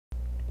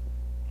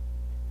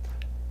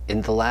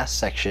In the last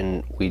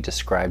section, we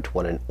described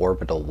what an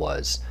orbital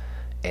was,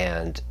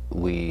 and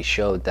we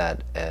showed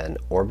that an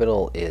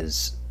orbital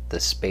is the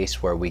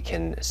space where we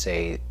can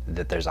say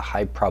that there's a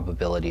high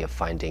probability of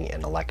finding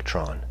an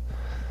electron.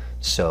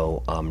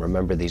 So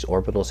remember, these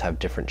orbitals have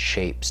different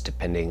shapes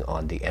depending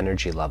on the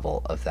energy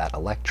level of that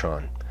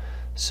electron.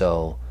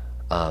 So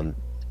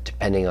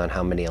depending on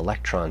how many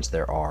electrons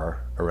there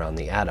are around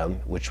the atom,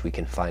 which we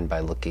can find by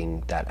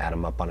looking that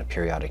atom up on a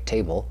periodic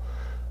table,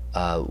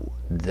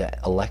 the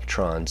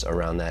electrons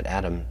around that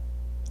atom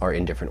are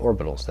in different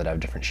orbitals that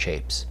have different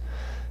shapes.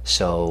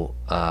 So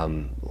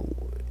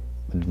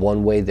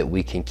one way that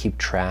we can keep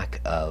track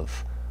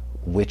of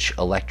which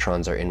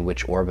electrons are in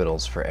which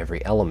orbitals for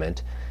every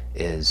element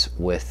is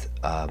with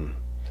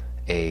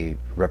a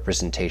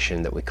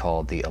representation that we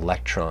call the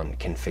electron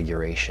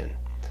configuration.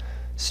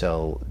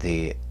 So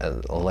the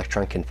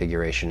electron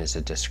configuration is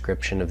a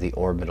description of the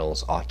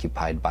orbitals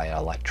occupied by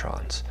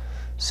electrons.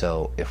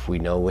 So if we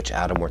know which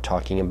atom we're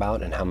talking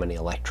about and how many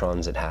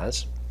electrons it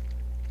has,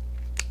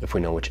 if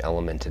we know which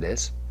element it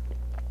is,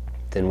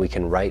 then we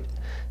can write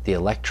the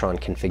electron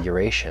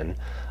configuration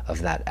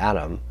of that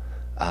atom,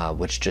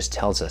 which just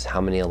tells us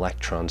how many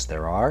electrons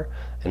there are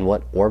and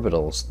what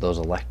orbitals those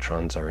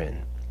electrons are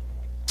in.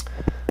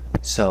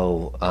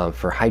 So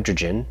for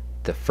hydrogen,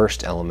 the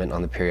first element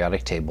on the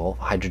periodic table,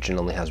 hydrogen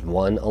only has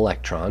one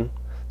electron.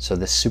 So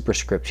this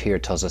superscript here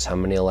tells us how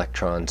many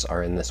electrons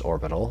are in this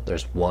orbital.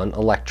 There's one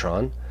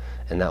electron,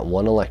 and that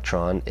one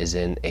electron is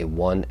in a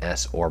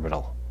 1s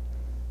orbital.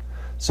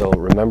 So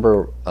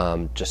remember,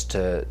 just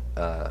to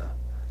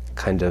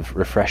kind of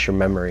refresh your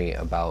memory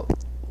about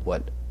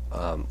what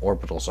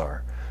orbitals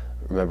are.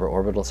 Remember,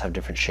 orbitals have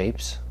different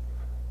shapes.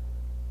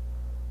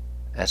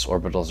 S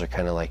orbitals are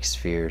kind of like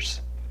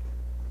spheres.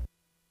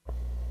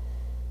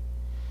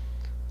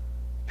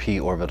 P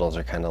orbitals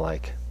are kind of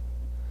like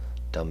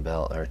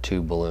dumbbell or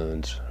two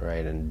balloons,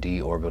 right? And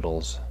D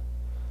orbitals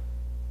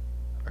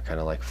are kind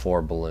of like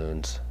 4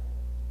 balloons.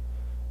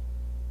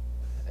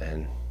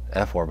 And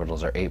F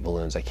orbitals are 8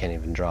 balloons. I can't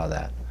even draw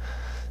that.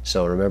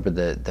 So remember,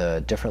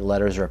 the different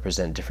letters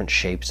represent different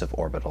shapes of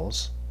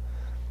orbitals.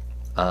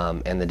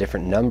 And the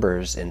different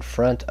numbers in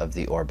front of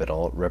the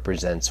orbital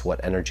represents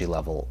what energy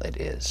level it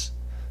is.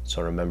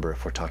 So remember,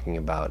 if we're talking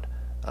about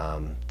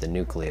the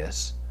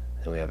nucleus,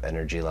 then we have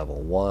energy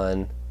level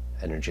 1,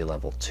 energy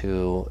level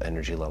 2,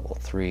 energy level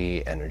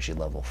 3, energy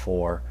level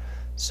 4.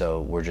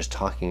 So we're just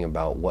talking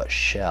about what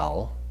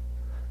shell,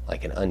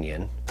 like an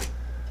onion,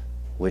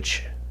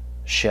 which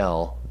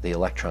shell the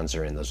electrons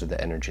are in. Those are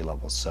the energy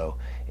levels. So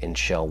in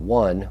shell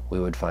 1, we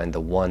would find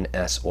the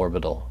 1s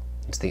orbital.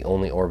 It's the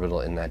only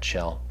orbital in that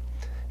shell.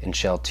 In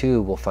shell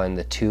 2, we'll find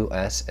the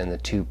 2s and the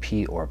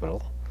 2p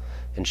orbital.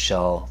 In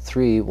shell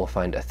 3, we'll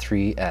find a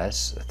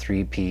 3s, a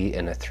 3p,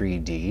 and a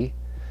 3d.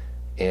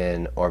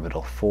 In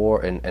orbital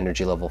 4, in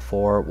energy level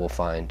 4, we'll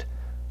find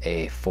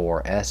a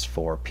 4s,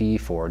 4p,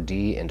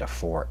 4d, and a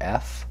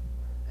 4f,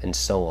 and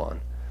so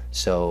on.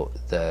 So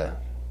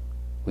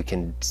we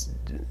can,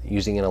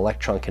 using an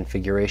electron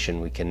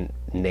configuration, we can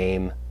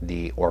name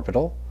the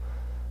orbital,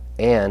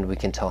 and we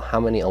can tell how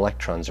many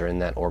electrons are in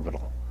that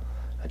orbital.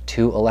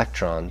 2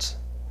 electrons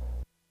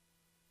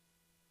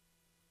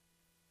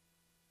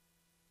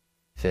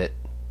fit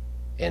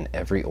in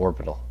every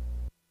orbital.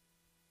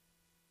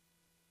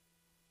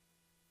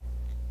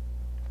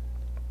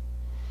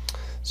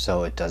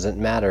 So it doesn't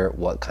matter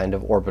what kind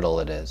of orbital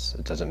it is.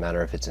 It doesn't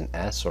matter if it's an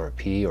S or a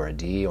P or a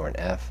D or an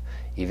F.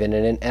 Even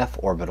in an F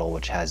orbital,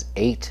 which has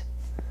 8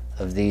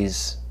 of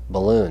these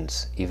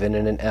balloons, even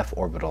in an F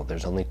orbital,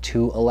 there's only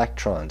 2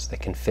 electrons that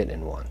can fit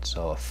in one.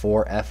 So a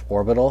 4F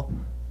orbital,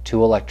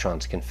 2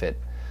 electrons can fit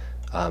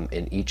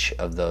in each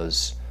of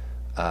those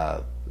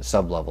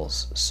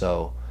sublevels.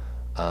 So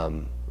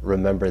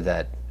remember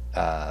that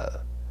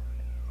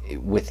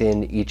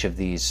within each of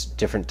these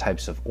different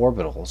types of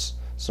orbitals,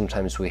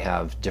 sometimes we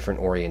have different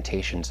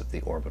orientations of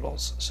the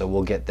orbitals. So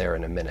we'll get there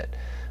in a minute.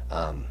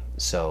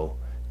 So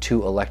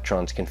 2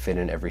 electrons can fit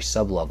in every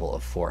sublevel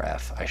of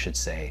 4F, I should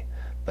say.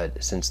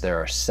 But since there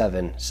are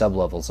 7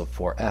 sublevels of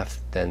 4F,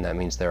 then that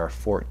means there are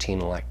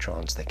 14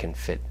 electrons that can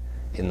fit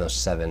in those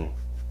 7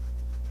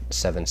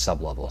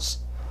 sublevels.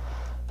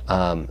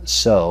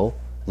 So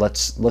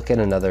let's look at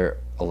another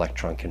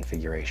electron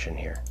configuration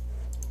here.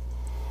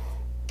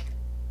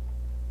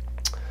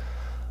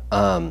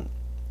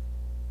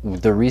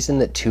 The reason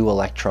that 2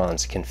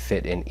 electrons can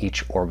fit in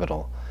each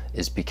orbital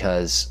is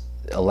because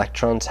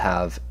electrons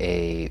have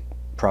a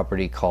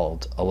property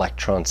called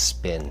electron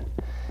spin,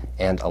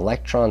 and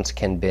electrons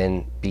can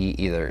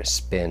be either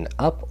spin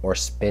up or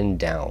spin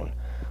down,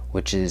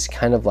 which is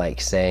kind of like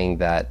saying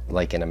that,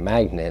 like in a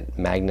magnet,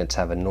 magnets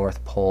have a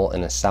north pole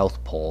and a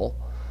south pole.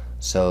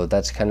 So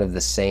that's kind of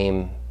the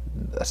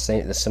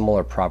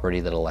similar property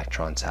that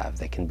electrons have.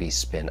 They can be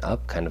spin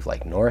up, kind of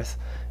like north,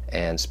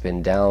 and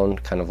spin down,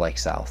 kind of like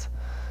south.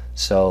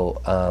 So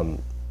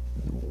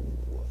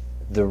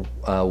the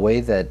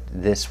way that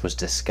this was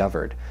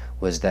discovered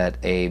was that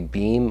a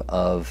beam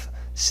of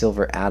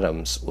silver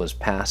atoms was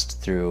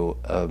passed through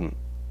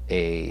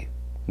a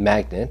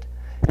magnet,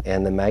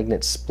 and the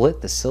magnet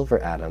split the silver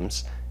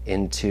atoms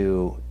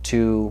into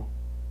two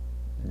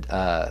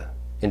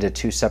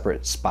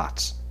separate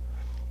spots.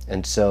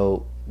 And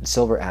so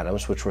silver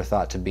atoms, which were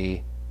thought to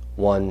be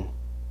one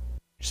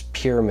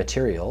pure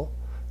material,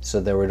 so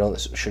there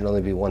should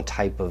only be one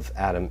type of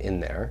atom in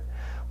there.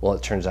 Well,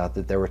 it turns out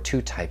that there were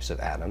two types of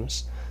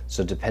atoms.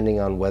 So depending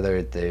on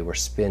whether they were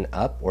spin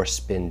up or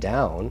spin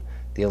down,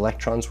 the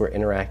electrons were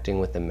interacting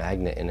with the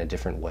magnet in a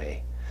different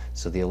way.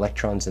 So the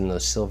electrons in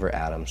those silver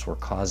atoms were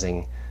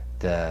causing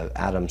the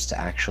atoms to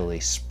actually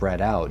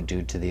spread out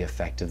due to the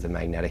effect of the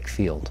magnetic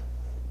field.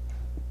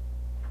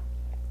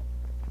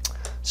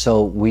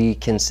 So we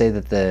can say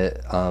that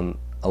the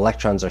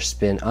electrons are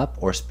spin up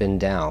or spin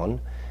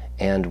down,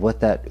 and what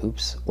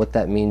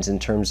that means in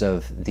terms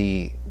of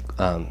the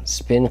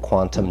spin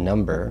quantum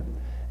number,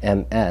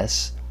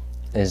 ms,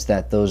 is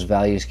that those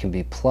values can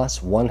be plus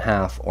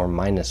 1/2 or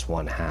minus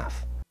 1/2.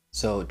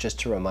 So just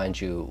to remind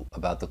you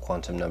about the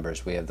quantum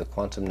numbers, we have the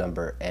quantum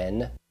number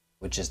n,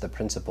 which is the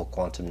principal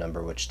quantum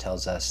number, which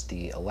tells us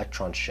the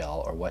electron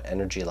shell, or what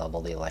energy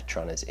level the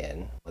electron is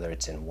in, whether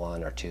it's in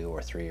 1 or 2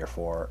 or 3 or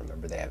 4.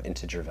 Remember, they have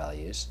integer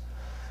values.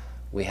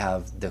 We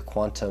have the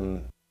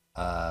quantum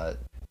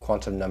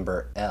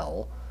number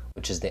L,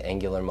 which is the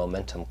angular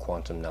momentum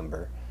quantum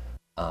number,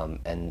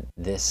 and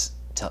this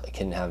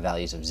can have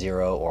values of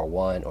 0 or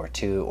 1 or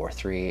 2 or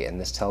 3, and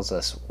this tells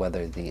us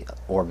whether the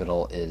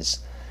orbital is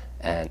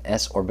an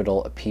s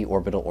orbital, a p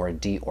orbital, or a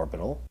d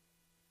orbital.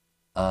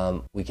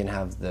 We can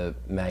have the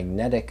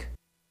magnetic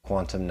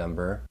quantum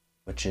number,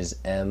 which is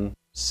m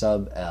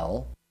sub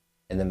L,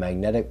 and the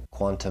magnetic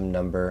quantum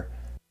number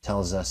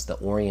tells us the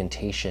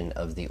orientation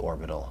of the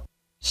orbital.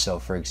 So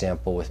for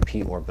example, with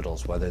p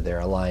orbitals, whether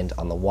they're aligned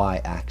on the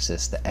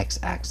y-axis, the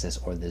x-axis,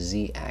 or the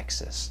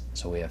z-axis.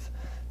 So we have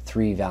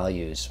 3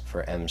 values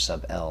for m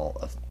sub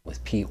L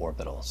with p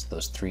orbitals,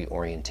 those 3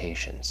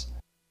 orientations.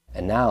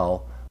 And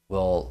now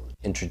we'll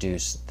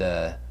introduce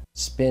the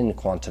spin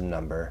quantum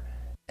number,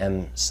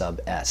 m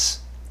sub s.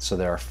 So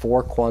there are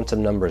 4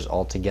 quantum numbers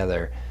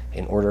altogether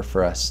in order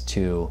for us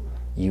to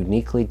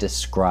uniquely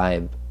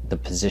describe the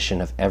position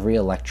of every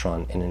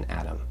electron in an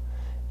atom.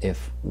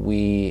 If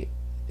we,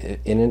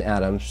 in an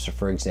atom, so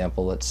for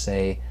example, let's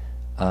say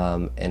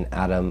an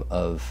atom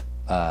of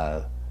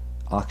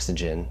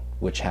oxygen,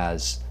 which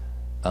has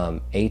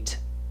 8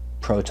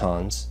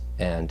 protons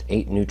and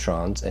 8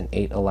 neutrons and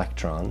 8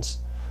 electrons.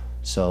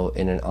 So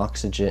in an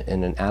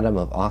atom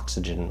of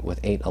oxygen with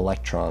 8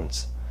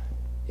 electrons,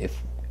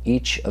 if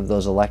each of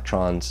those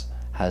electrons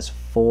has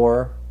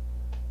 4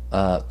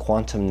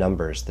 quantum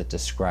numbers that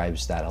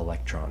describes that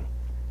electron.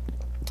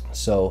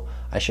 So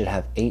I should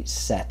have 8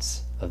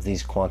 sets of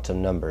these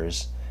quantum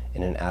numbers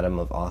in an atom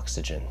of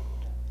oxygen.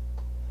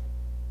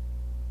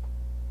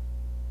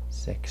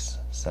 6,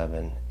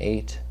 7,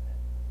 8.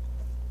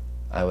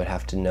 I would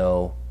have to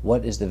know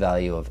what is the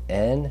value of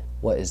n,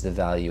 what is the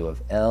value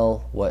of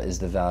L, what is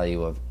the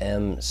value of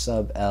m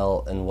sub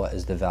L, and what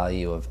is the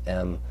value of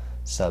m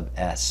sub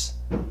S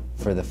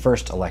for the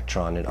first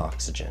electron in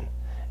oxygen,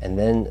 and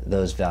then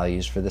those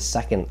values for the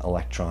second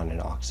electron in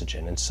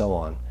oxygen, and so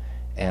on.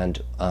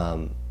 And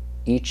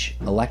each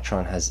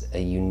electron has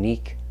a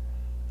unique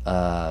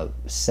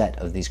set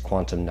of these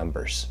quantum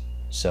numbers.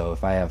 So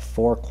if I have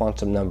 4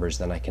 quantum numbers,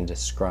 then I can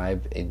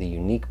describe the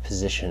unique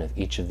position of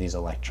each of these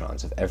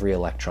electrons, of every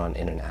electron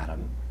in an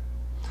atom.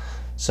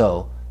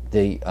 So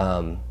the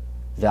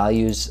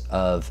values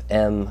of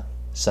m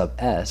sub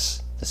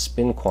s, the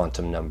spin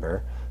quantum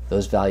number,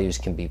 those values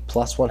can be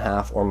plus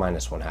 1/2 or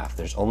minus 1/2.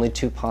 There's only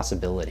 2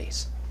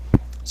 possibilities.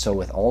 So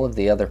with all of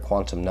the other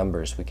quantum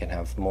numbers, we can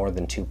have more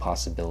than 2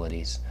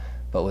 possibilities.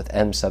 But with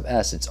m sub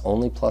s, it's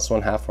only plus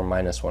 1/2 or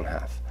minus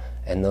 1/2.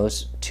 And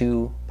those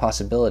 2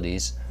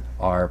 possibilities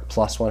are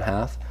plus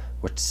 1/2,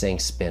 which is saying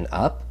spin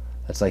up.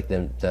 That's like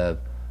the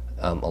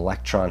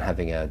electron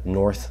having a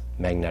north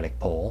magnetic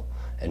pole.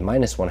 And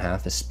minus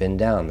 1/2 is spin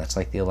down. That's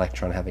like the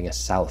electron having a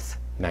south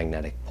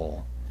magnetic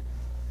pole.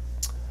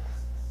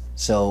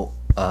 So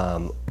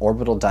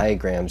orbital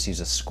diagrams use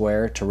a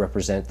square to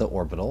represent the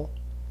orbital,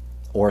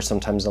 or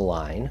sometimes a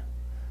line,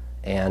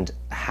 and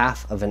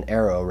half of an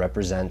arrow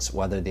represents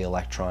whether the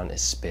electron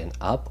is spin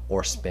up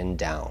or spin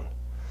down.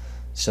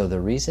 So the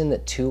reason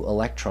that 2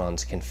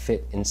 electrons can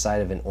fit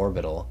inside of an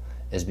orbital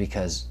is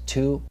because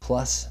 2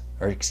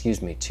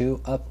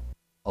 up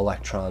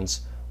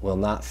electrons will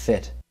not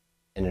fit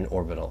in an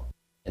orbital,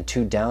 and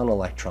 2 down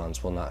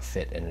electrons will not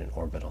fit in an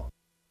orbital.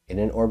 In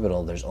an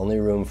orbital, there's only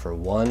room for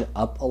 1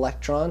 up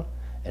electron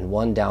and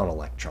 1 down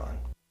electron.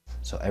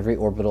 So every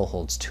orbital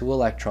holds 2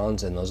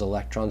 electrons, and those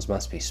electrons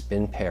must be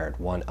spin paired,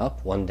 1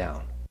 up, 1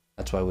 down.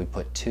 That's why we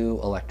put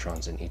 2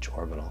 electrons in each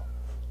orbital.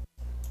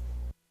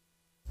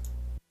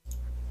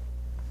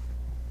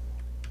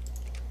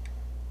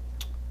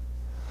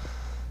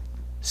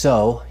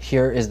 So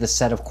here is the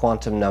set of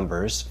quantum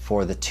numbers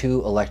for the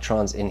 2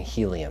 electrons in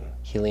helium.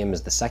 Helium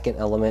is the second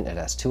element. It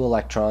has 2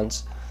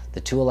 electrons.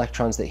 The 2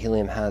 electrons that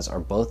helium has are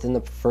both in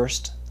the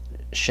first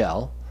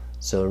shell.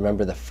 So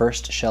remember, the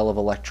first shell of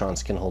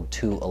electrons can hold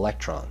 2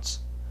 electrons.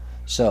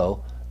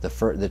 So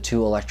The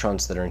two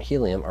electrons that are in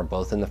helium are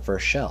both in the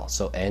first shell,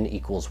 so n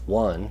equals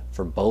 1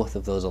 for both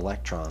of those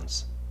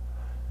electrons.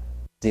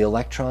 The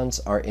electrons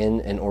are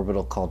in an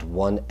orbital called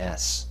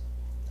 1s.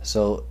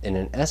 So in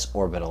an s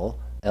orbital,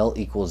 L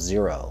equals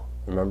 0.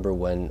 Remember,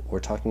 when we're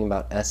talking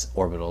about s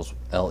orbitals,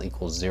 L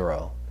equals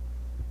 0.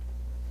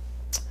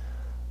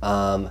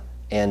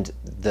 And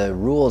the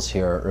rules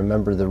here,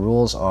 remember the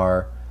rules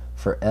are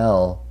for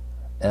L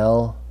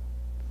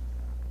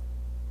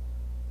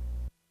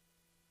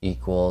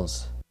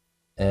equals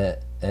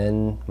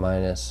n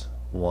minus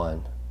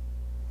 1.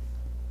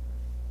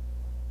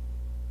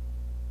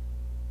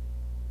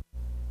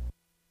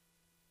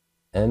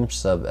 M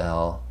sub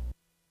L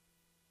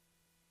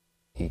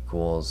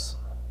equals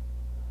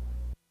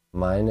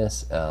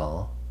minus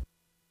L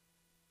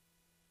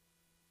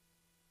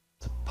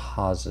to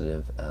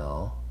positive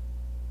L,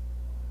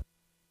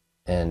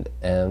 and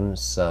M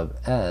sub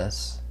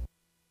S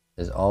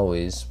is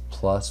always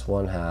plus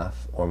 1/2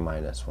 or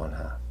minus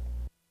 1/2.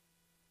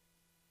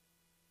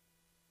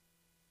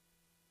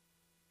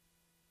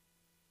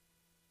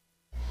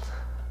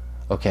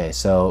 Okay,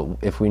 so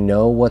if we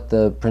know what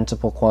the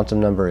principal quantum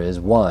number is,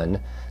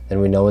 1, then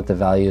we know what the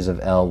values of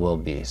L will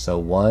be. So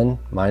 1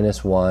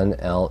 minus 1,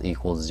 L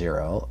equals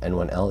 0. And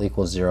when L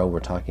equals 0, we're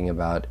talking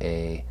about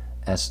an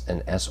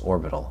s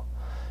orbital.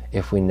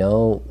 If we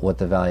know what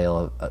the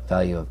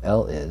value of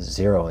L is,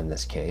 0 in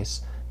this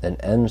case, then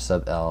M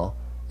sub L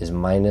is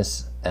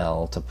minus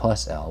L to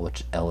plus L,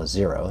 which L is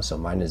 0. So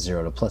minus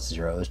 0 to plus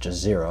 0 is just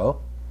 0.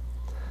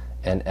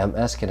 And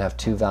MS can have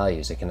two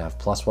values. It can have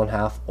plus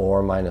 1/2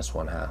 or minus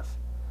 1/2.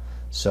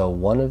 So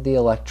one of the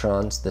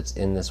electrons that's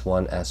in this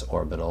 1s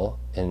orbital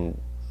in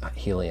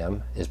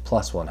helium is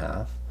plus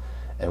 1/2,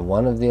 and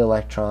one of the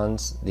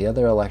electrons, the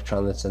other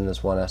electron that's in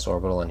this 1s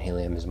orbital in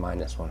helium, is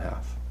minus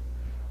 1/2.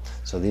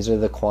 So these are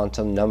the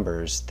quantum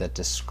numbers that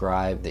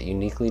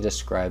uniquely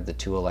describe the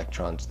two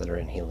electrons that are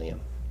in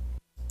helium.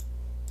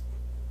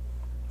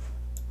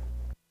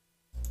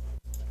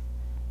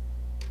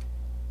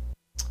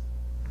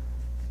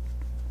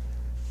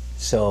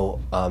 So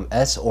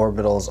s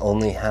orbitals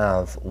only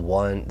have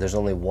there's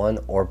only one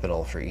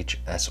orbital for each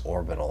s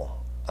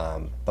orbital.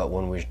 But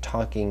when we're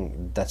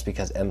talking, that's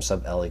because M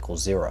sub L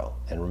equals 0.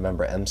 And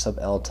remember, M sub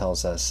L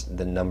tells us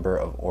the number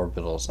of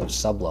orbitals, of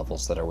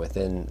sublevels that are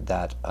within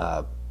that,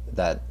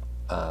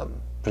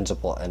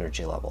 principal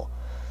energy level.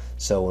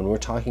 So when we're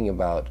talking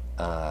about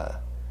a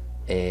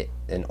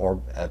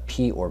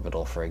p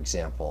orbital, for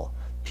example,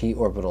 p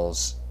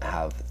orbitals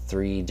have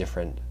 3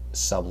 different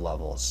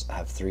sublevels,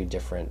 have 3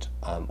 different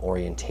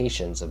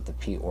orientations of the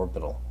p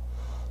orbital.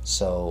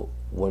 So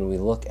when we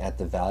look at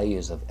the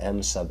values of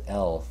M sub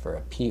L for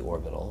a p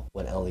orbital,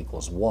 when L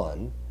equals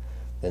 1,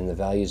 then the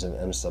values of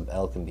M sub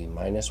L can be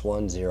minus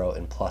 1, 0,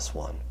 and plus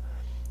 1.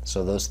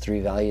 So those 3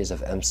 values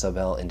of M sub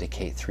L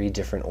indicate 3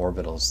 different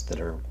orbitals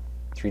that are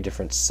 3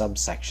 different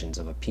subsections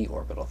of a p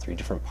orbital, 3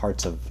 different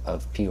parts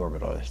of p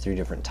orbital, 3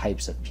 different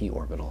types of p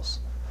orbitals.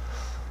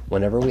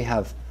 Whenever we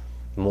have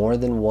more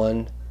than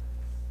one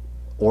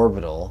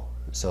orbital,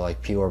 so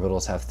like p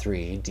orbitals have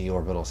 3, d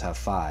orbitals have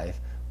 5,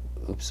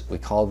 we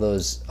call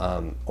those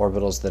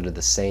orbitals that are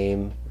the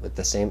same, with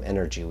the same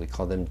energy, we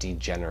call them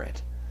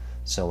degenerate.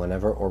 So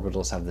whenever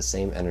orbitals have the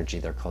same energy,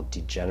 they're called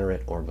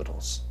degenerate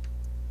orbitals.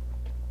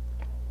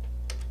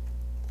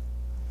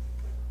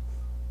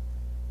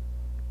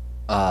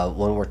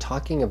 When we're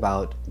talking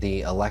about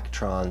the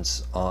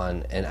electrons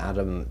on an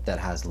atom that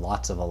has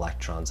lots of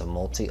electrons, a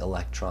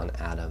multi-electron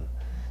atom,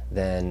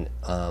 then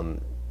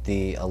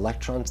the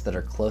electrons that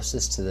are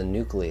closest to the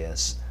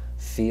nucleus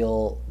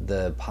feel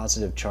the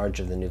positive charge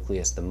of the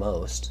nucleus the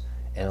most,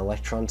 and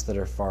electrons that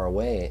are far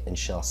away in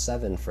shell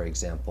 7, for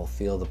example,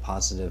 feel the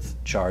positive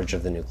charge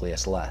of the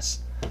nucleus less.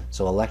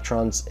 So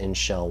electrons in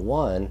shell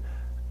 1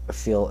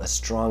 feel a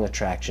strong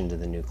attraction to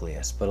the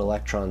nucleus, but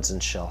electrons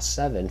in shell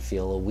 7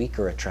 feel a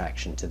weaker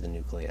attraction to the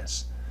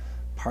nucleus.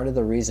 Part of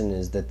the reason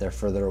is that they're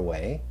further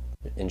away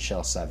in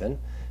shell 7,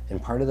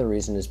 and part of the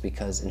reason is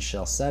because in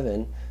shell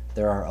 7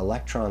 there are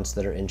electrons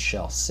that are in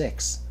shell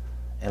 6,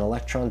 and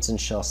electrons in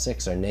shell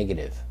 6 are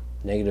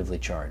negatively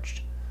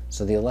charged.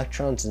 So the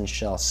electrons in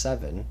shell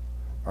 7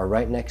 are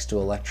right next to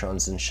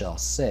electrons in shell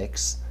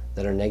 6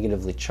 that are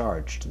negatively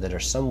charged, that are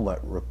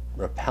somewhat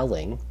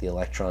repelling the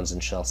electrons in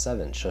shell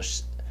 7. So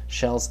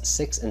shells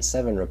 6 and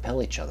 7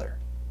 repel each other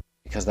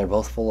because they're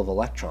both full of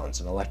electrons,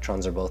 and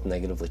electrons are both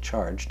negatively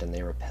charged and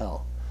they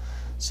repel.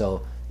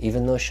 So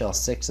even though shell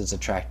 6 is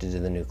attracted to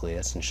the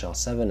nucleus and shell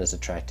 7 is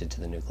attracted to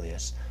the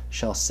nucleus,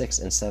 shell 6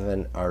 and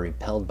 7 are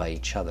repelled by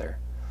each other.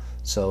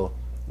 So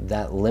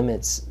that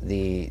limits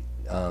the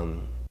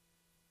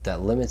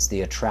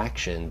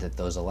attraction that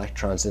those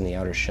electrons in the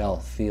outer shell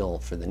feel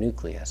for the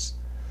nucleus.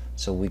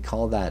 So we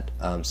call that,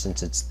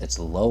 since it's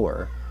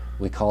lower,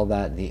 we call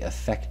that the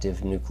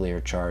effective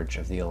nuclear charge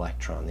of the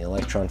electron. The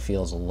electron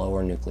feels a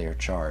lower nuclear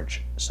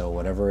charge, so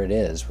whatever it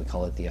is, we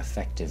call it the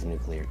effective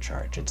nuclear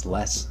charge. It's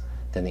less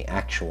than the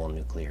actual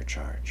nuclear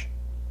charge.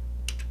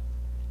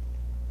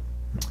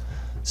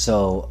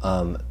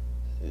 So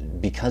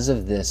because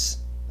of this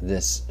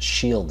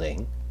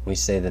shielding, we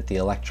say that the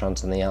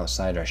electrons on the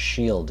outside are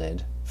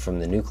shielded from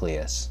the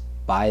nucleus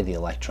by the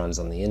electrons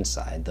on the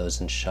inside.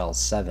 Those in shell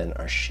 7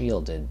 are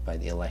shielded by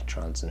the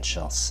electrons in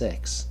shell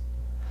 6.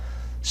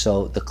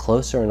 So the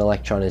closer an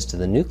electron is to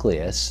the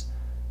nucleus,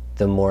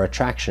 the more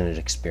attraction it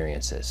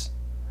experiences.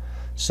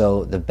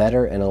 So the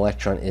better an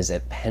electron is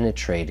at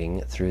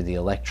penetrating through the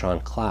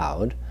electron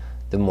cloud,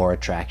 the more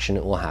attraction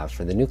it will have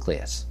for the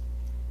nucleus.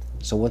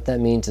 So what that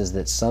means is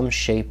that some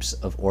shapes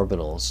of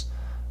orbitals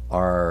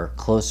are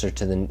closer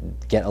to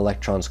get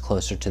electrons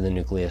closer to the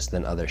nucleus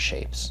than other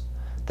shapes.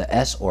 The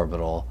s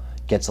orbital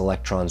gets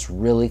electrons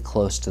really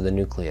close to the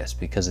nucleus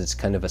because it's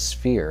kind of a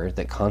sphere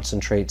that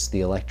concentrates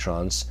the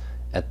electrons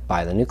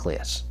by the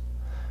nucleus.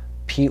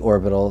 P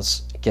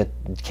orbitals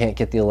can't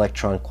get the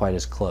electron quite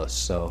as close.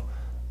 So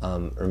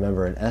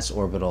remember, an s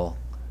orbital,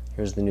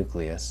 here's the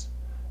nucleus.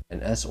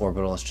 An s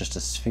orbital is just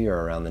a sphere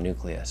around the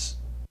nucleus.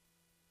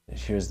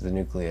 Here's the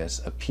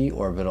nucleus. A p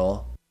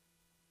orbital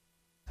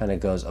kind of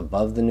goes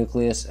above the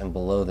nucleus and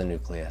below the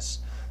nucleus.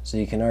 So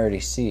you can already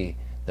see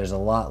there's a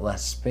lot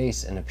less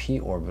space in a p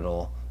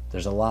orbital.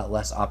 There's a lot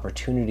less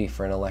opportunity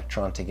for an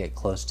electron to get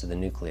close to the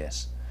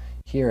nucleus.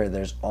 Here,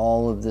 there's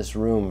all of this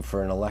room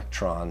for an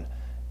electron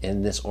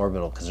in this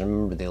orbital, because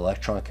remember, the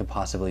electron could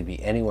possibly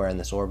be anywhere in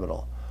this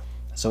orbital.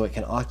 So it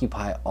can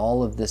occupy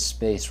all of this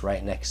space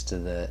right next to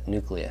the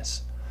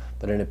nucleus.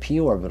 But in a p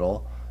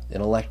orbital,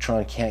 an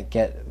electron can't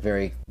get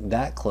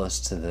that close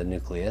to the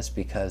nucleus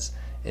because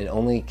it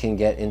only can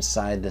get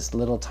inside this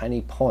little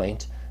tiny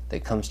point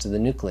that comes to the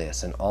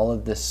nucleus, and all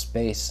of this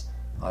space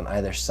on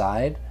either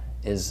side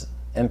is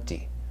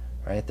empty,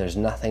 right? There's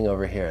nothing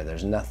over here.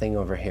 There's nothing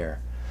over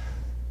here.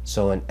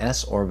 So an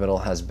s orbital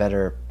is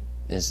better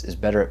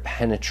at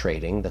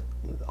penetrating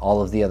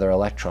all of the other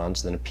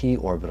electrons than a p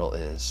orbital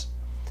is,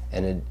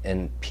 and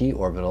p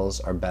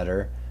orbitals are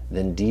better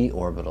than d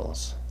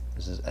orbitals.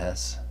 This is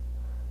s,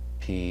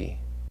 p,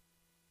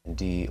 and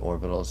d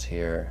orbitals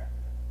here.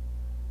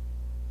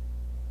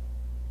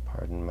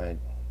 Pardon my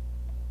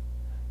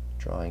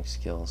drawing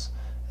skills.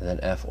 And then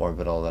f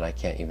orbital that I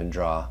can't even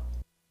draw.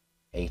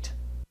 8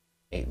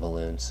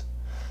 balloons.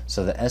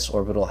 So the s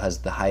orbital has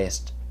the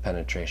highest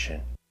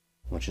penetration,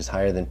 which is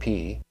higher than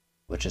p,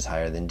 which is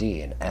higher than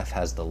d, and f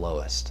has the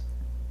lowest.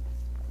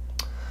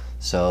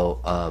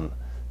 So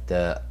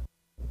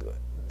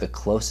the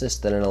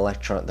closest that an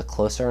electron, the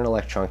closer an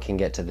electron can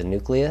get to the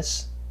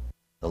nucleus,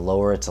 the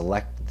lower its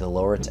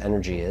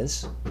energy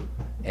is,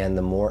 and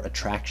the more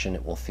attraction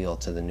it will feel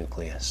to the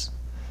nucleus.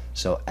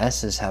 So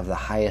s's have the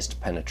highest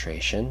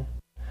penetration,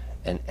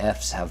 and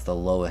f's have the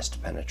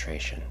lowest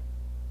penetration.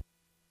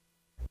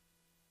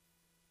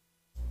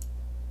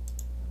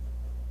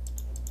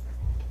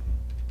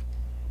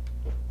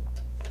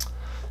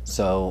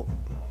 So,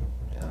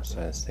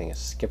 sorry, this thing is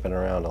skipping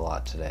around a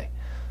lot today.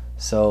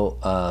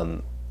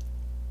 So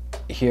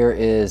here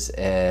is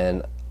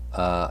an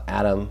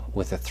atom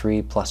with a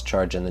 3+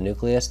 charge in the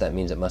nucleus. That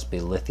means it must be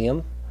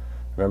lithium.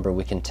 Remember,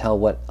 we can tell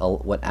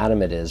what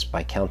atom it is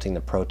by counting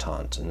the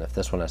protons. And if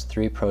this one has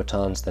 3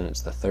 protons, then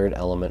it's the third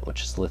element,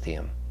 which is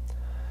lithium.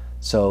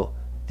 So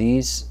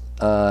these,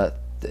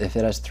 if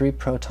it has 3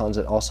 protons,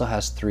 it also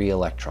has 3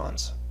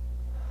 electrons.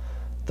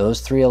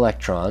 Those 3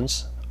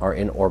 electrons are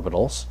in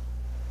orbitals,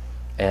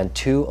 and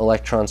 2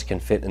 electrons can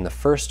fit in the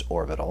first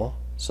orbital.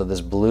 So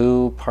this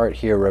blue part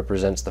here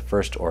represents the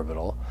first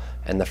orbital,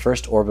 and the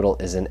first orbital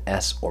is an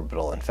s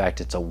orbital. In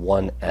fact, it's a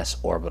 1s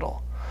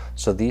orbital.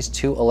 So these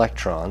 2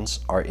 electrons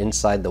are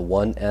inside the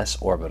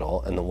 1s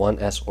orbital, and the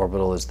 1s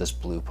orbital is this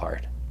blue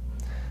part.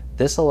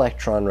 This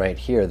electron right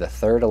here, the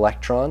third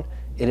electron,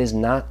 it is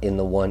not in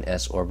the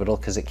 1s orbital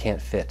because it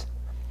can't fit.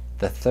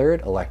 The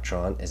third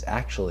electron is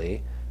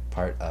actually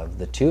part of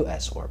the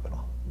 2s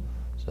orbital.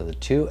 So the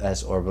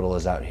 2s orbital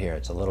is out here.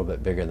 It's a little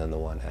bit bigger than the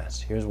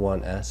 1s. Here's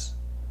 1s,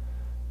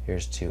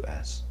 here's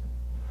 2s.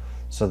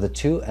 So the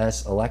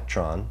 2s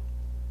electron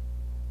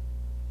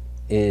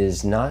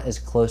is not as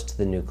close to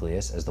the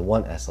nucleus as the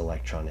 1s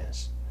electron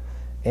is.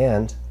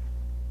 And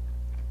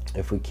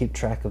if we keep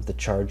track of the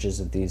charges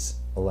of these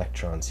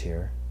electrons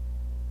here,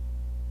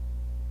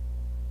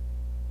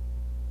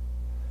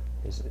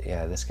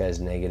 this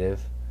guy's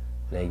negative,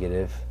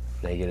 negative,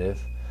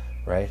 negative,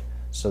 right?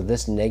 So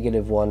this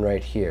 -1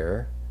 right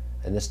here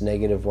and this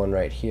 -1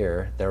 right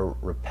here, they're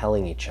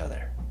repelling each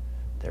other.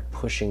 They're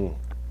pushing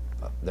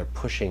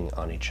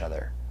on each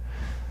other.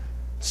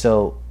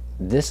 So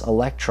this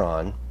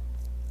electron,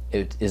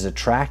 it is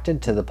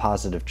attracted to the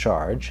positive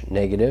charge,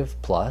 negative,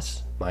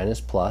 plus, minus,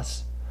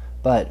 plus,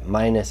 but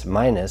minus,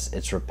 minus,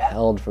 it's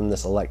repelled from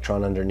this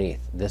electron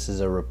underneath. This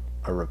is a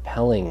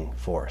repelling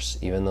force,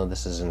 even though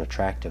this is an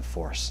attractive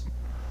force.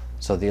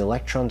 So the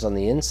electrons on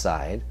the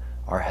inside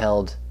are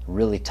held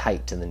really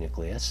tight to the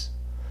nucleus,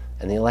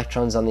 and the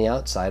electrons on the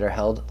outside are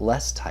held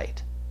less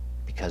tight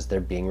because they're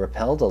being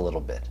repelled a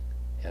little bit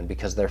and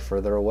because they're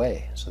further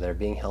away. So they're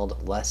being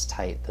held less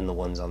tight than the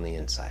ones on the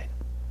inside.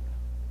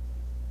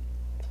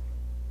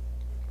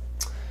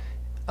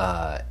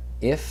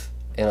 If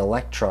an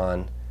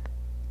electron,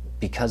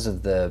 because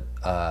of the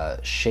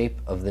shape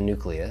of the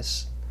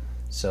nucleus,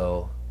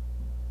 so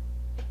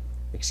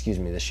excuse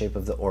me, the shape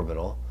of the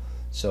orbital.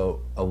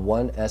 So a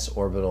 1s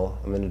orbital,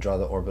 I'm going to draw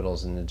the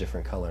orbitals in a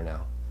different color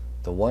now.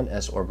 The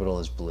 1s orbital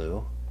is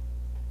blue.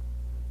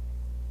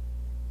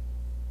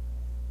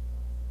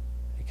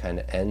 It kind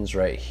of ends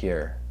right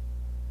here.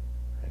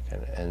 It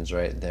kind of ends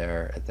right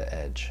there at the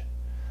edge.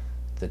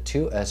 The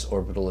 2s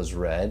orbital is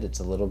red. It's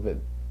a little bit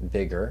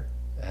bigger.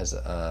 It has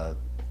a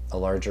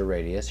larger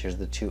radius. Here's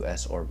the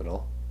 2s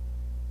orbital.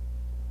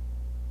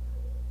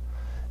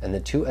 And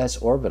the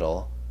 2s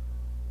orbital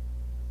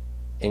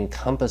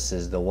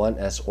encompasses the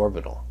 1s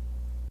orbital.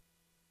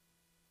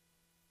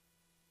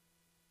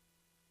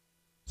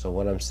 So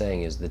what I'm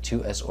saying is the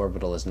 2s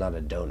orbital is not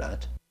a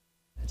donut.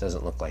 It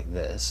doesn't look like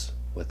this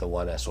with the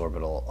 1s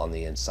orbital on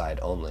the inside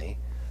only.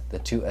 The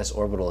 2s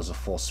orbital is a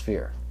full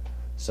sphere.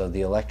 So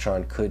the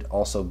electron could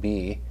also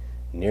be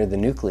near the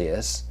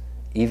nucleus.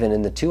 Even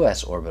in the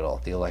 2s orbital,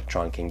 the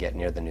electron can get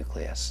near the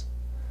nucleus.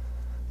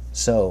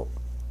 So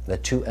the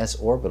 2s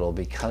orbital,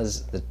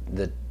 because the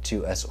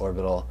 2s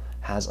orbital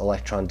has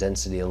electron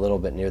density a little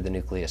bit near the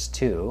nucleus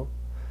too,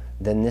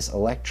 then this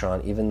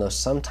electron, even though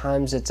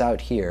sometimes it's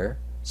out here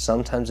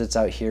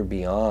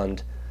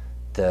beyond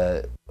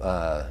the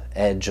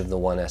edge of the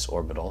 1s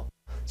orbital,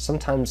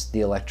 sometimes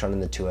the electron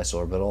in the 2s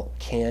orbital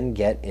can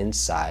get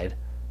inside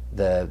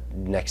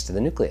next to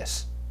the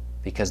nucleus,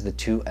 because the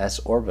 2s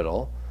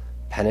orbital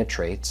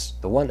penetrates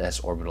the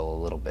 1s orbital a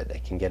little bit.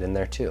 It can get in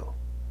there too.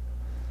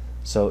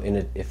 So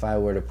if I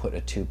were to put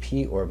a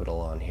 2p orbital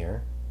on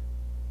here,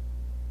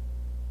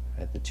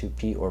 right, the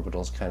 2p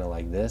orbital is kind of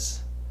like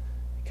this.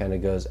 It kind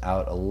of goes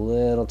out a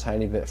little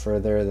tiny bit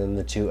further than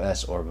the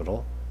 2s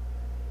orbital.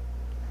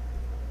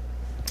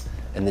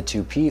 And the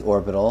 2p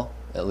orbital,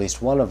 at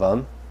least one of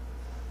them,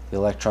 the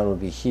electron would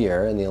be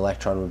here, and the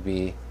electron would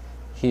be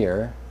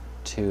here,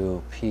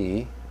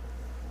 2p.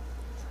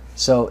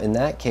 So in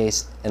that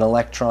case, an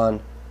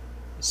electron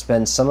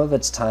spends some of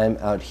its time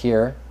out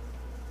here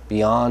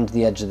beyond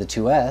the edge of the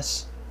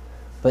 2s,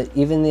 but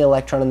even the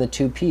electron in the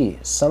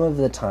 2p, some of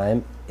the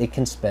time it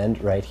can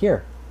spend right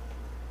here.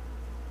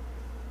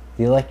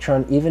 The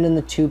electron, even in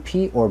the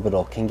 2p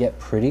orbital, can get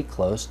pretty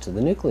close to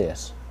the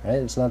nucleus, right?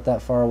 It's not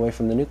that far away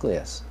from the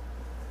nucleus.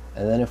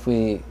 And then if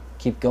we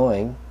keep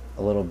going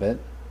a little bit,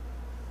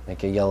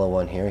 make a yellow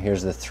one here.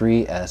 Here's the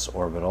 3s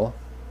orbital.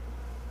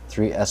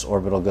 3s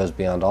orbital goes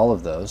beyond all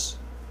of those.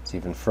 It's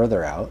even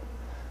further out.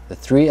 The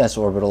 3s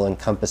orbital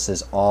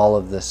encompasses all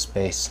of this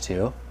space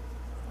too.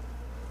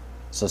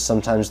 So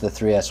sometimes the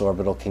 3s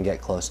orbital can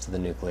get close to the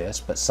nucleus,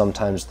 but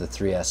sometimes the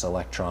 3s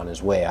electron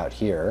is way out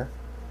here.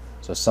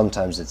 So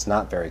sometimes it's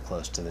not very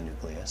close to the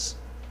nucleus.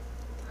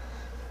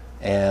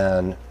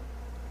 And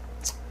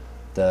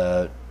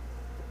the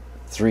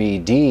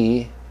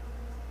 3d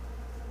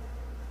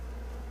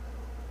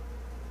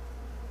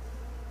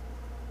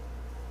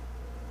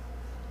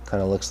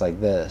kind of looks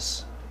like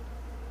this.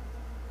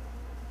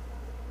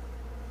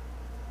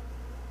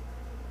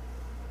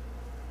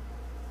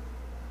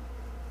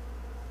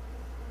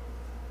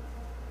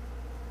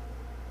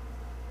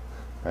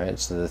 Right,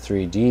 so the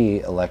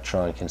 3d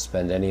electron can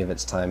spend any of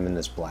its time in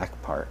this black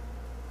part.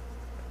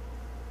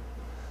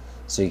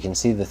 So you can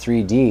see the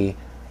 3d,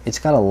 it's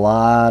got a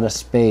lot of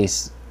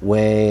space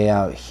way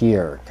out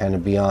here, kind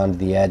of beyond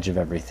the edge of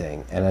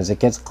everything. And as it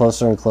gets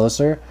closer and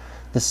closer,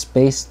 the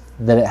space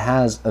that it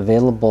has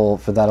available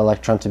for that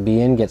electron to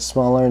be in gets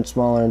smaller and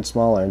smaller and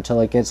smaller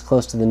until it gets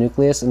close to the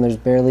nucleus, and there's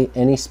barely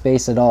any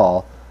space at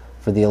all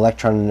for the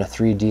electron in a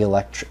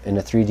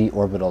 3d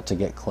orbital to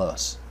get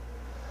close.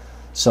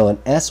 So an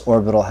s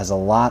orbital has a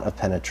lot of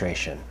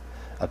penetration.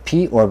 A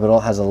p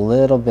orbital has a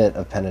little bit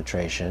of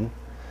penetration.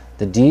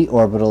 The d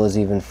orbital is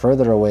even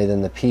further away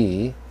than the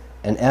p,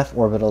 and f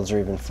orbitals are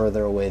even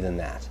further away than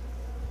that.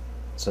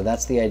 So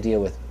that's the idea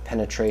with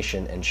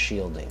penetration and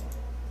shielding.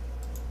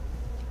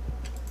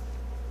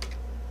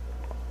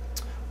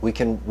 We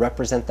can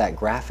represent that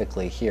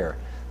graphically here.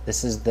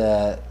 This is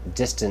the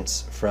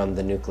distance from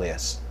the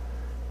nucleus,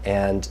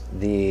 and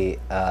the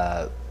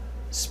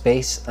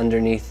space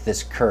underneath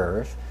this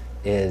curve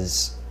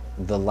is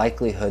the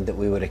likelihood that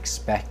we would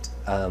expect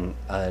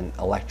an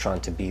electron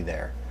to be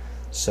there.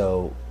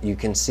 So you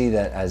can see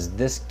that as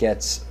this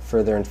gets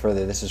further and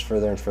further, this is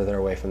further and further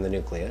away from the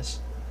nucleus.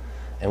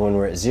 And when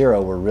we're at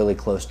 0, we're really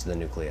close to the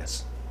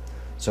nucleus.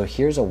 So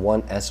here's a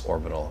 1s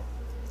orbital.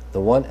 The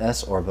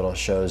 1s orbital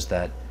shows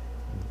that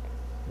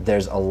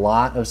there's a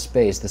lot of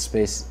space. The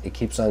space, it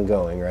keeps on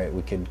going, right?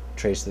 We could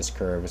trace this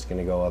curve. It's going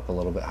to go up a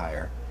little bit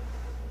higher.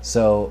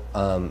 So,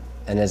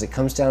 and as it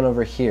comes down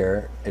over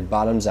here, it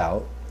bottoms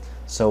out.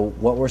 So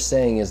what we're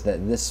saying is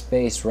that this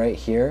space right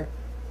here,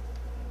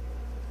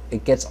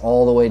 it gets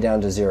all the way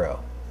down to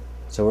 0.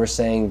 So we're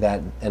saying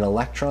that an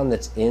electron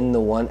that's in the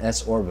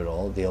 1s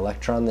orbital, the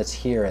electron that's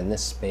here in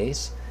this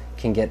space,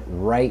 can get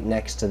right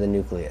next to the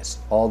nucleus,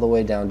 all the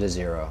way down to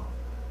 0.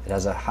 It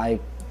has a high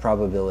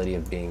probability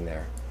of being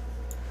there.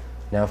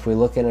 Now if we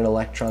look at an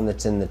electron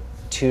that's in the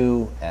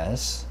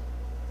 2s,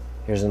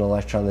 here's an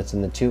electron that's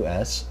in the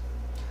 2s,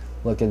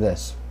 look at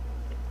this.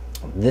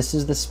 This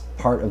is this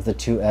part of the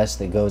 2s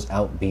that goes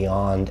out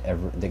beyond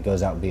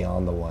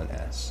the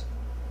 1s.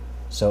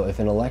 So if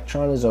an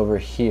electron is over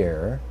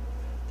here,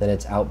 then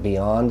it's out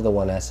beyond the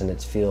 1s and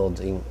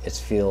it's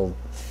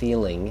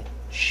feeling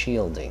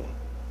shielding.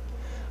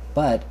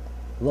 But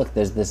look,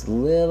 there's this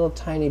little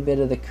tiny bit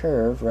of the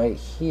curve right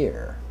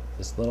here,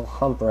 this little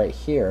hump right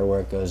here where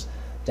it goes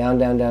down,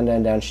 down, down,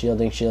 down, down,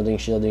 shielding, shielding,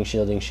 shielding,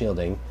 shielding,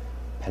 shielding,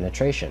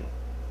 penetration.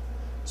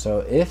 So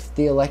if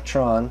the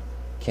electron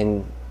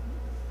can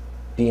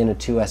be in a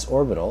 2s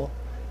orbital,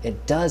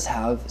 it does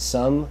have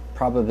some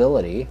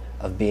probability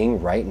of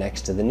being right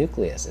next to the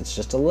nucleus. It's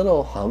just a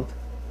little hump.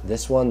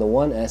 This one, the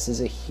 1s,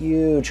 is a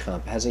huge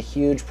hump, has a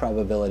huge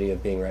probability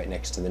of being right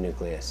next to the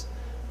nucleus.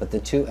 But the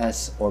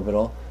 2s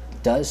orbital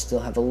does still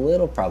have a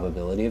little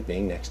probability of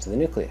being next to the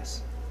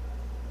nucleus.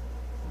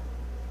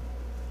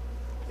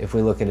 If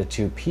we look at a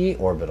 2p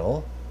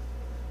orbital,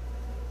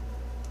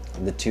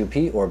 the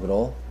 2p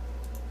orbital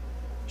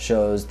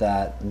shows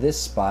that this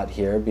spot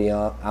here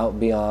out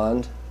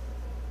beyond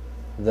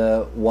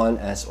the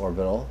 1s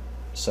orbital,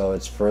 so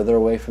it's further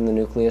away from the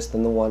nucleus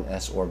than the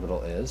 1s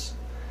orbital is.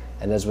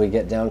 And as we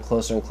get down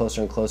closer and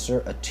closer and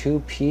closer, a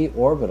 2p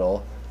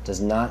orbital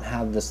does not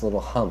have this little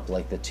hump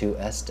like the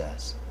 2s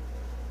does.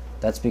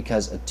 That's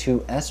because a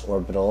 2s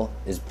orbital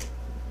is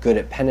good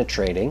at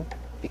penetrating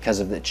because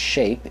of its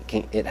shape.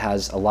 It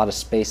has a lot of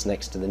space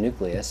next to the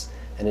nucleus,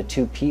 and a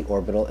 2p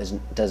orbital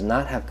does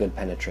not have good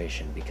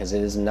penetration because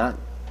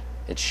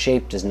its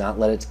shape does not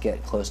let it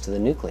get close to the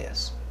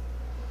nucleus.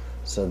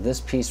 So this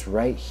piece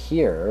right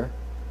here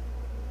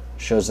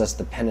shows us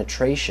the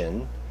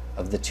penetration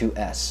of the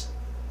 2s.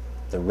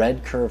 The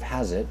red curve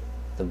has it,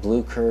 the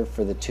blue curve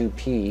for the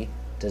 2p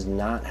does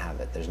not have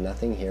it. There's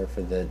nothing here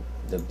for the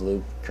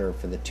blue curve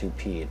for the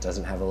 2p. It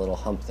doesn't have a little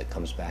hump that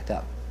comes back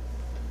up.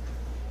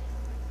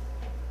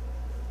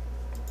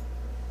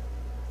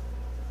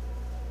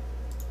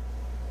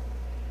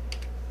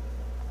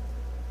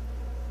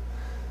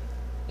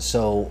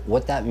 So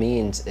what that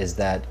means is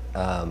that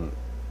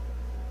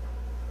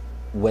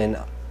when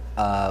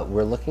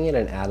we're looking at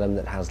an atom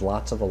that has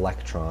lots of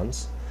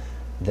electrons,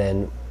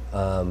 then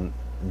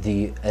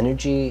the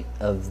energy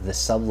of the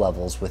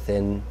sublevels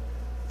within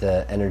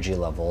the energy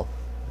level,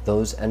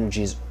 those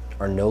energies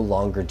are no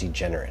longer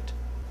degenerate.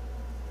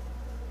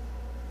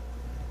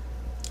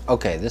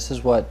 Okay, this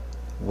is what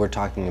we're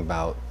talking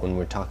about when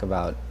we talk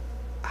about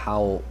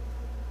how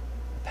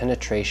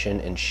penetration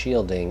and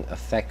shielding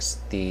affects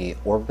the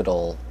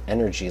orbital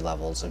energy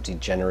levels of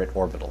degenerate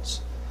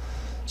orbitals.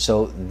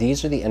 So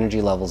these are the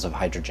energy levels of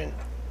hydrogen.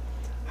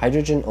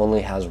 Hydrogen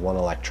only has one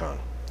electron.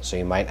 So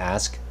you might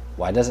ask,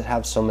 why does it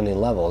have so many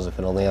levels if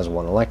it only has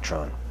one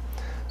electron?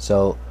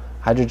 So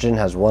hydrogen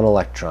has one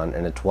electron,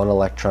 and its one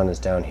electron is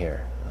down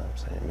here.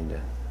 Oops, I didn't mean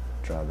to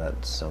draw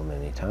that so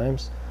many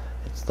times.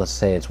 Let's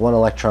say it's one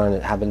electron.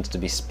 It happens to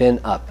be spin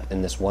up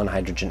in this one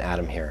hydrogen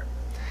atom here.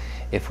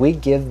 If we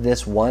give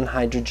this one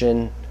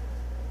hydrogen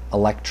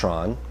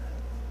electron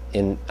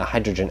in a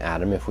hydrogen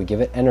atom, if we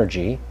give it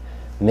energy,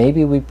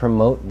 maybe we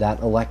promote that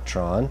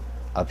electron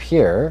up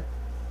here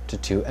to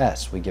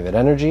 2s. We give it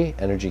energy,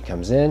 energy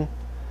comes in,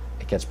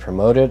 it gets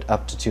promoted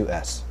up to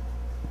 2s.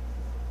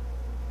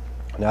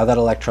 Now that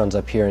electron's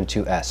up here in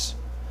 2s.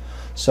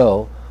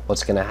 So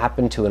what's going to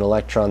happen to an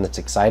electron that's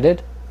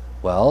excited?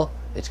 Well,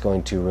 it's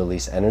going to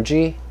release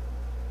energy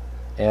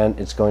and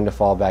it's going to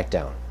fall back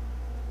down.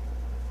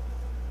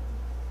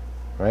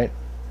 Right?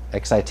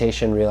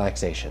 Excitation,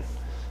 relaxation.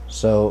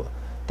 So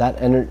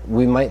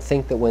we might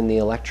think that when the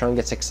electron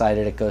gets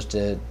excited it goes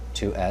to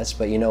 2s,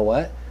 but you know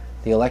what?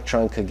 The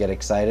electron could get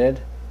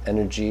excited,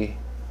 energy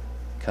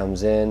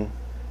comes in,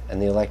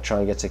 and the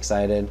electron gets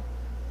excited,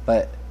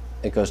 but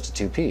it goes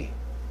to 2p.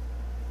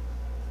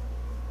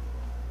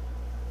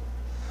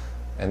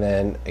 And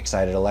then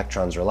excited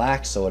electrons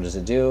relax, so what does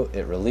it do?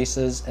 It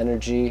releases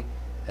energy,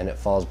 and it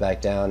falls back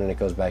down, and it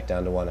goes back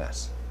down to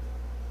 1s.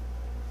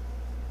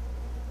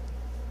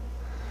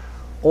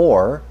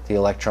 Or the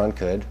electron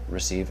could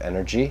receive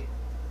energy.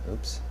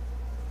 Oops.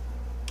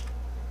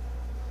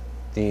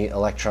 The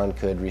electron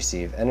could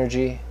receive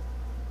energy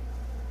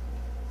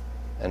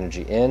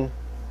in,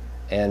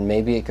 and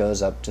maybe it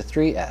goes up to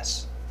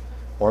 3s,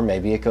 or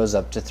maybe it goes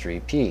up to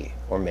 3p,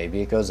 or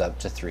maybe it goes up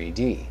to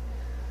 3d.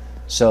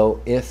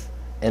 So if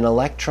an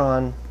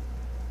electron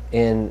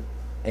in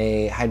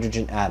a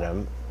hydrogen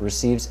atom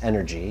receives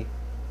energy,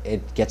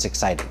 it gets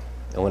excited.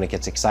 And when it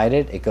gets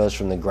excited, it goes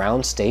from the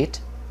ground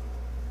state,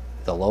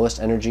 the lowest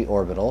energy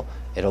orbital,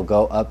 it'll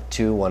go up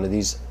to one of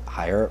these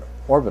higher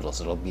orbitals.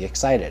 It'll be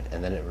excited,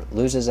 and then it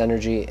loses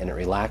energy and it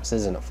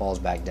relaxes and it falls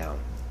back down.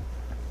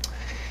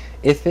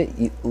 If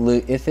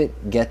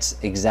it gets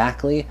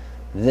exactly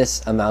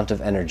this amount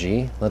of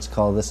energy, let's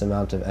call this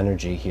amount of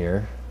energy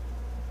here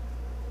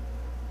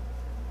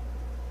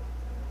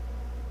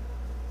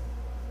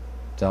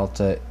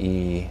delta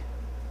E1,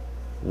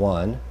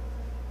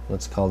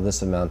 let's call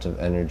this amount of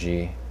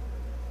energy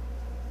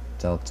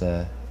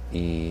delta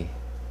E2.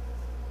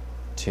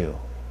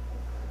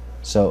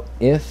 So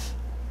if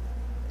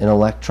an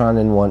electron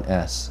in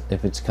 1s,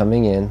 if it's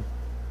coming in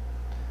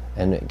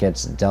and it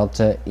gets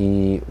delta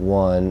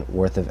E1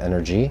 worth of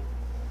energy,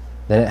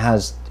 then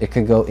it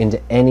could go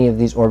into any of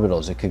these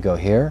orbitals. It could go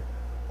here,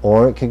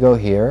 or it could go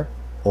here,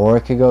 or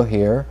it could go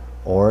here,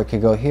 or it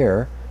could go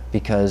here,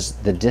 because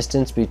the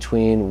distance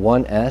between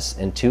 1s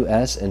and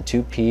 2s and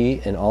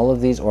 2p and all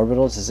of these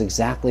orbitals is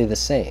exactly the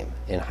same.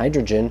 In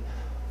hydrogen,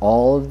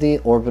 all of the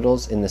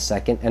orbitals in the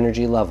second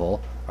energy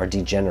level are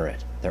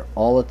degenerate. They're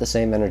all at the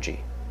same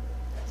energy.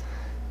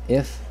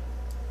 If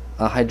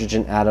a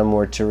hydrogen atom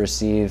were to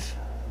receive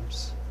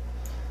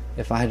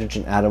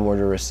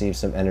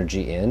some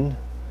energy in,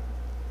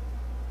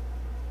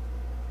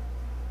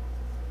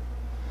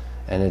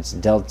 and it's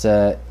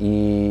delta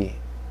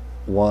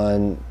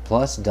E1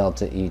 plus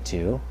delta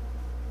E2,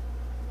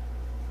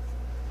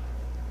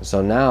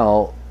 so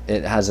now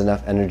it has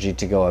enough energy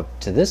to go up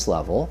to this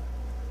level.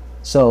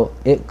 So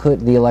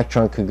the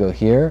electron could go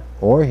here,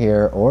 or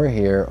here, or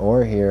here,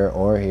 or here,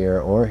 or here,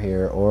 or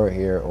here, or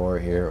here, or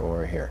here,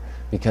 or here,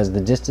 because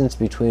the distance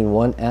between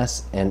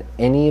 1s and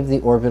any of the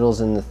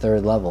orbitals in the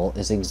third level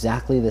is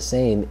exactly the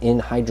same in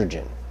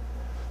hydrogen.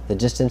 The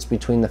distance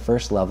between the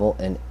first level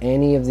and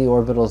any of the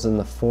orbitals in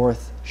the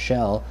fourth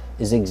shell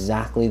is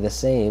exactly the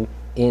same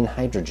in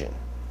hydrogen.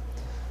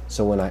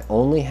 So when I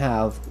only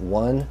have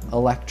one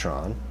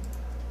electron,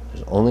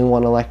 there's only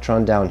one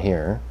electron down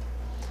here,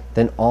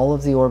 then all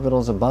of the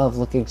orbitals above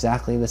look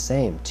exactly the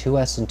same.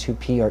 2s and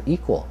 2p are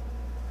equal.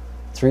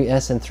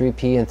 3s and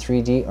 3p and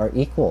 3d are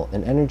equal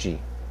in energy.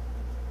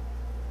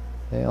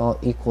 They all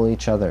equal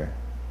each other.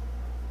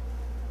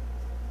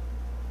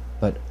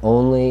 But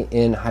only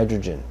in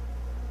hydrogen,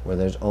 where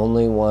there's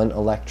only one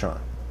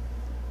electron.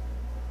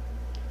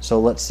 So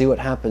let's see what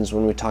happens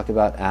when we talk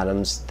about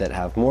atoms that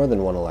have more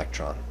than one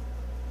electron.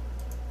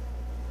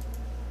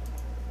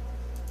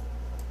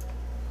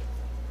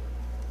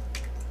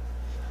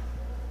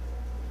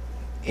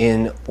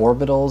 In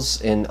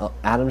orbitals, in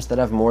atoms that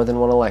have more than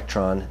one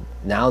electron,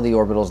 now the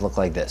orbitals look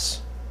like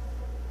this.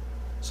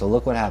 So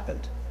look what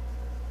happened.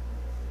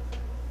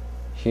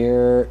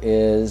 Here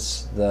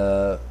is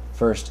the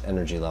first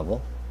energy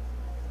level.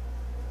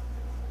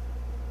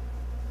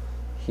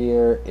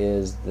 Here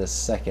is the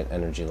second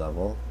energy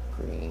level,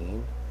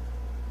 green.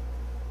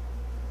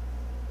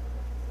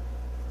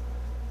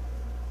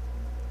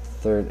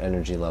 Third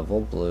energy level,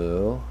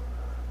 blue.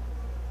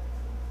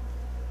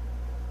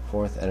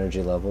 Fourth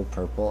energy level,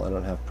 purple. I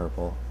don't have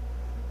purple.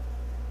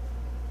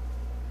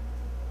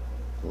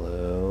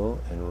 Blue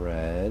and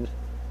red.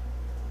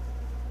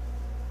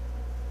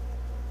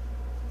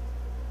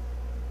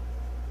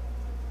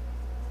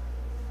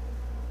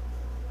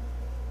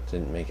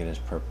 Didn't make it as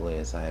purpley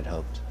as I had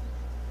hoped.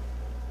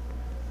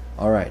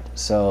 Alright,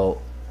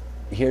 so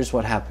here's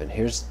what happened.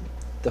 Here's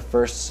the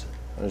first,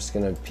 I'm just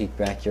going to peek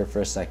back here for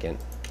a second.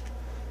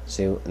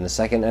 See, in the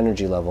second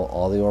energy level,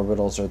 all the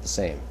orbitals are the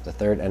same. The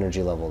third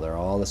energy level, they're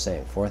all the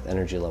same. Fourth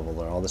energy level,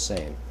 they're all the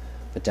same.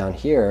 But down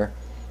here,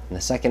 in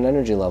the second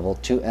energy level,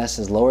 2s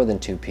is lower than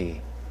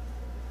 2p.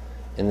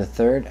 In the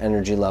third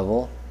energy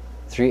level,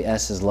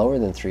 3s is lower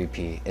than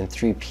 3p, and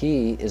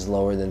 3p is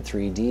lower than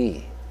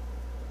 3d.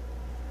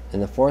 In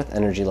the fourth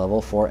energy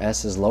level,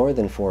 4s is lower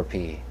than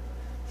 4p.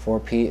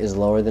 4p is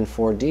lower than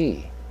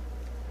 4d.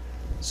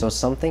 So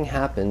something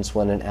happens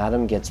when an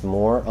atom gets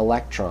more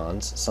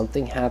electrons.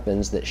 Something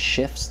happens that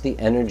shifts the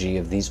energy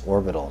of these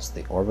orbitals.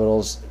 The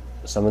orbitals,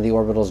 some of the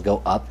orbitals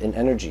go up in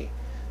energy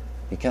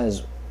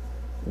because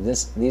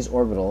these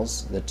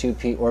orbitals, the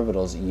 2p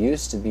orbitals,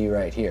 used to be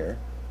right here.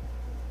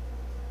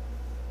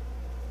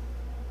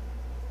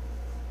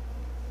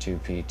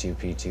 2p,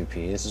 2p,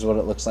 2p. This is what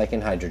it looks like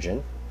in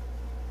hydrogen.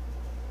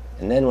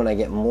 And then when I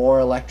get more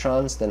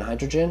electrons than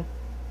hydrogen,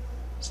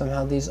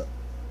 somehow these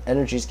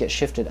energies get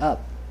shifted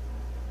up.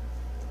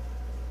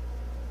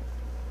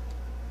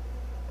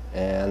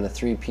 And the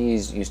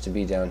 3p's used to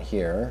be down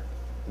here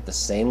at the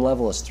same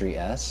level as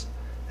 3s,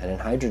 and in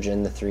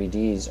hydrogen the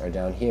 3d's are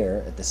down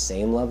here at the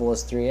same level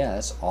as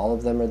 3s. All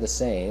of them are the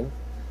same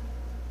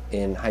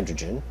in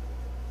hydrogen,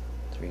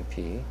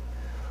 3p.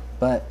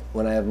 But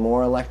when I have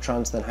more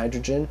electrons than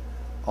hydrogen,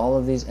 all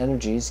of these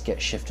energies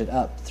get shifted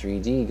up.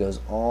 3d goes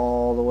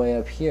all the way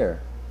up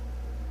here.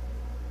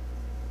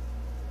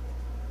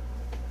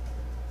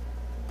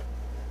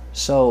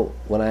 So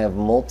when I have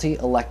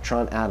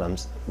multi-electron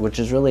atoms, which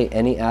is really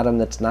any atom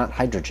that's not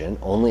hydrogen,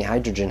 only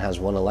hydrogen has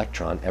one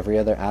electron, every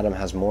other atom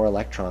has more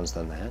electrons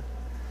than that,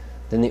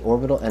 then the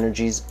orbital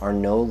energies are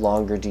no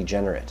longer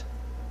degenerate.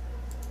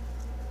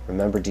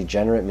 Remember,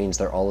 degenerate means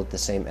they're all at the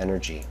same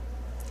energy.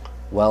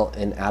 Well,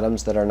 in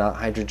atoms that are not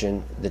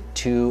hydrogen, the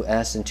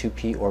 2s and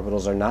 2p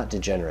orbitals are not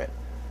degenerate.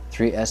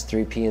 3s,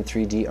 3p, and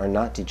 3d are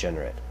not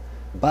degenerate.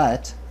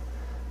 But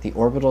the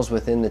orbitals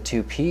within the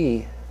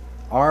 2p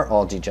are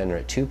all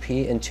degenerate.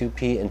 2p and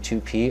 2p and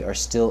 2p are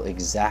still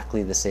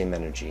exactly the same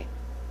energy.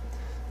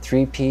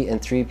 3p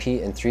and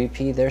 3p and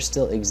 3p, they're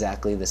still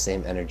exactly the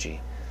same energy.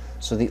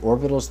 So the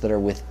orbitals that are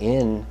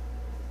within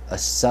a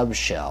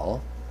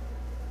subshell,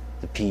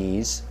 the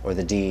p's or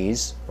the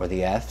d's or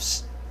the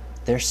f's,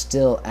 they're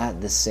still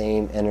at the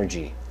same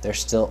energy. They're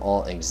still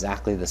all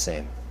exactly the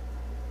same.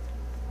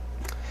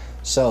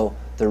 So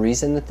the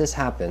reason that this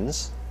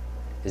happens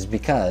is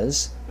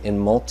because in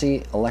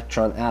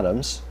multi-electron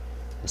atoms,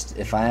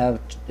 if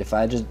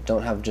I just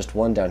don't have just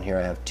one down here,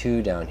 I have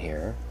two down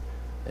here,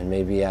 and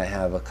maybe I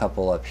have a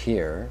couple up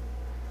here,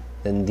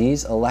 then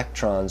these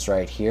electrons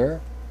right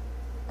here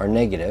are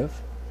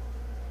negative,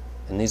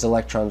 and these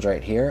electrons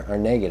right here are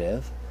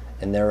negative,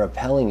 and they're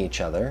repelling each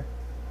other.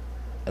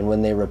 And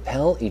when they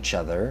repel each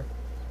other,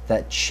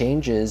 that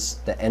changes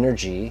the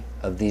energy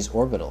of these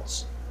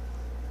orbitals.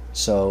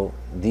 So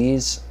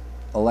these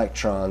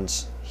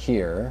electrons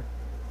here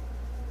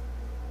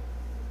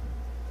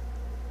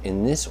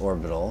in this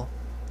orbital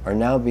are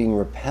now being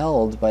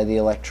repelled by the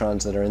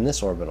electrons that are in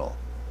this orbital.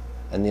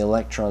 And the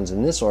electrons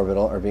in this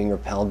orbital are being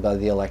repelled by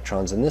the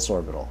electrons in this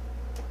orbital.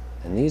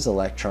 And these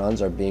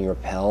electrons are being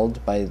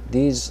repelled by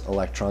these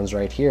electrons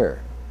right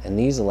here, and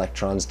these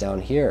electrons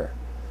down here.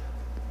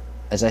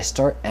 As I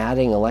start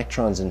adding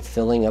electrons and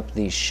filling up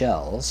these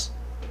shells,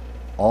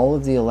 all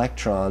of the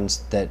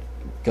electrons that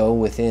go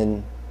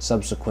within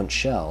subsequent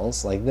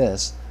shells, like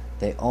this,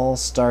 they all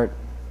start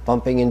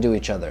bumping into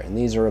each other, and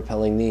these are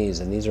repelling these,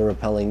 and these are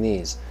repelling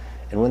these.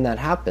 And when that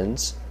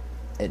happens,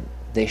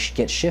 they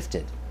get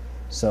shifted.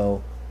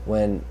 So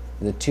when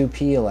the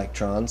 2p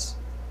electrons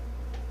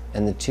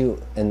and the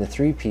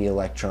 3p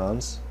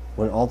electrons,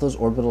 when all those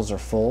orbitals are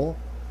full,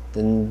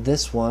 then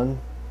this one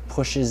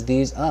pushes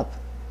these up,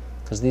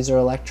 because these are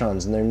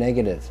electrons and they're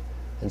negative.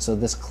 And so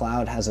this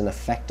cloud has an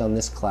effect on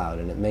this cloud,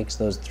 and it makes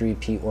those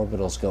 3p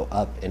orbitals go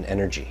up in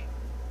energy.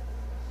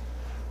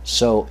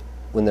 So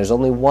when there's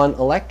only one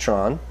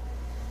electron,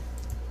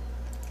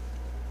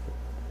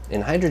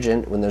 in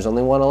hydrogen, when there's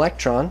only one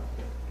electron,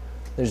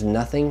 there's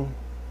nothing,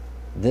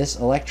 this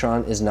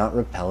electron is not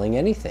repelling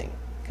anything,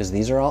 because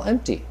these are all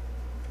empty.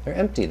 They're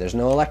empty, there's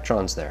no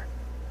electrons there.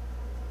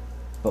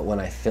 But when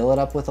I fill it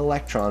up with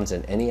electrons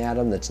in any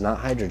atom that's not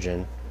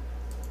hydrogen,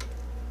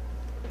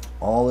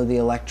 all of the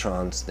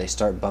electrons, they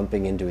start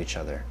bumping into each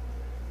other.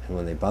 And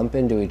when they bump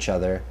into each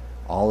other,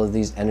 all of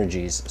these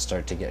energies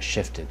start to get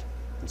shifted.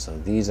 And so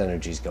these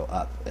energies go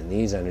up, and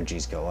these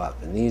energies go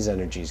up, and these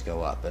energies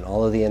go up, and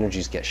all of the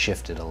energies get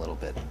shifted a little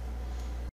bit.